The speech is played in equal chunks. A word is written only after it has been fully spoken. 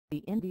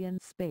The Indian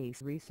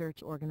Space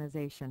Research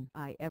Organisation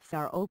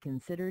 (ISRO),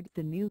 considered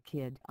the new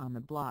kid on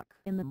the block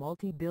in the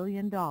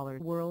multi-billion-dollar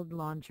world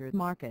launcher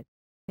market,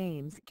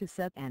 aims to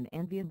set an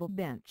enviable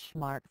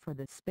benchmark for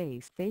the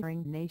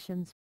spacefaring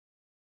nations.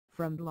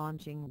 From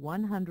launching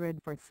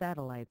 104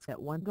 satellites at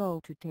one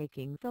go to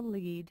taking the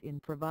lead in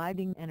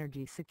providing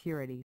energy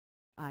security,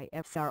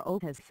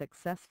 ISRO has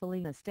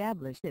successfully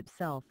established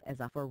itself as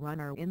a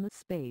forerunner in the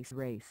space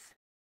race.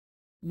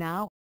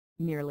 Now,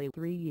 nearly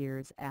 3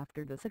 years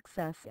after the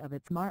success of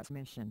its Mars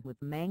mission with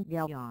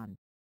Mangalyaan,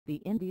 the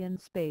Indian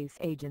Space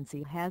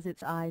Agency has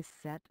its eyes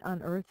set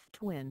on Earth's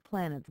twin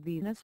planet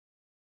Venus.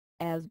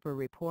 As per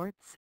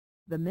reports,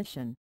 the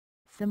mission,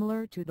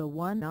 similar to the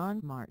one on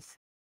Mars,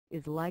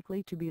 is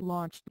likely to be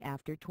launched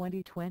after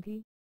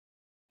 2020.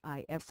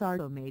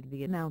 ISRO made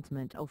the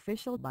announcement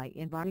official by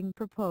inviting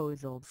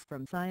proposals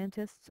from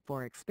scientists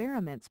for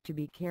experiments to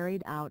be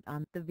carried out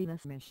on the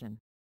Venus mission.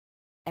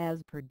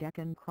 As per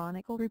Deccan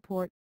Chronicle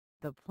report,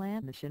 the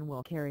planned mission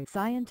will carry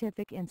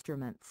scientific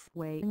instruments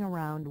weighing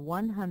around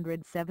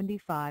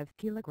 175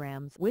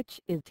 kilograms, which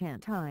is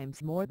 10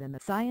 times more than the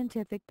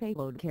scientific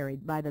payload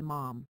carried by the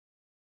MOM.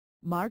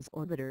 Mars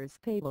orbiter's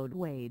payload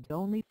weighed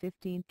only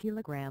 15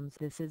 kilograms.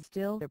 This is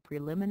still a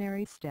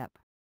preliminary step.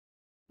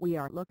 "We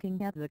are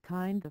looking at the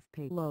kind of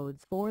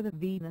payloads for the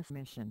Venus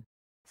mission,"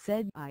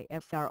 said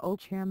ISRO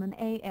Chairman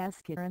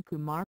A.S. Kiran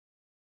Kumar.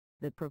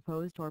 The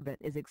proposed orbit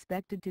is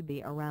expected to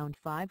be around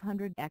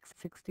 500 x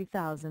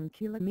 60,000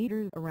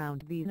 kilometers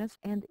around Venus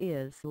and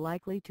is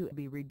likely to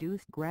be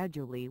reduced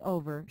gradually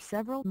over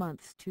several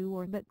months to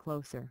orbit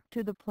closer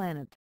to the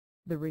planet,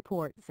 the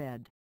report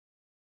said.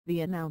 The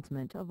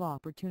announcement of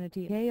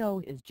Opportunity AO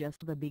is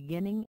just the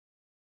beginning.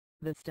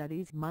 The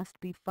studies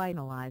must be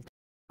finalized.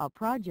 A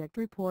project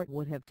report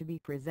would have to be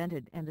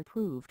presented and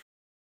approved.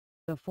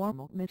 The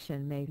formal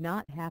mission may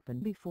not happen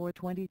before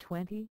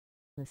 2020.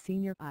 The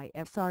senior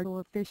ISRO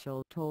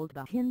official told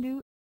The Hindu.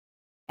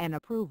 An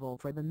approval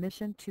for the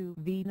mission to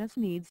Venus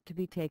needs to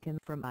be taken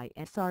from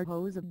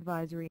ISRO's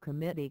Advisory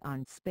Committee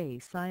on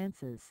Space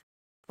Sciences,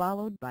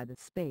 followed by the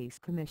Space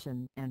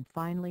Commission and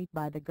finally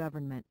by the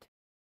government.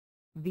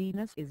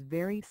 Venus is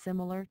very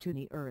similar to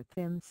the Earth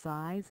in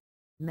size,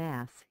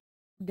 mass,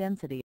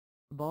 density,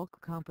 bulk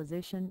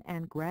composition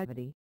and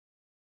gravity.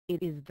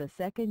 It is the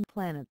second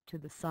planet to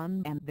the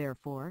Sun and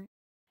therefore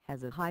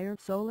has a higher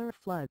solar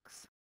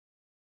flux.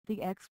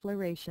 The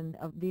exploration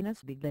of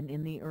Venus began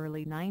in the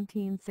early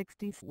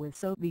 1960s with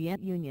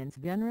Soviet Union's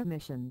Venera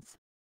missions.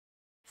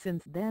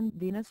 Since then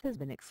Venus has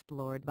been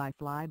explored by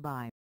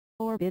flyby,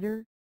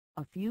 orbiter,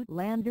 a few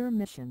lander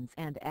missions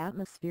and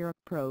atmospheric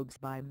probes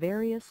by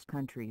various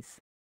countries.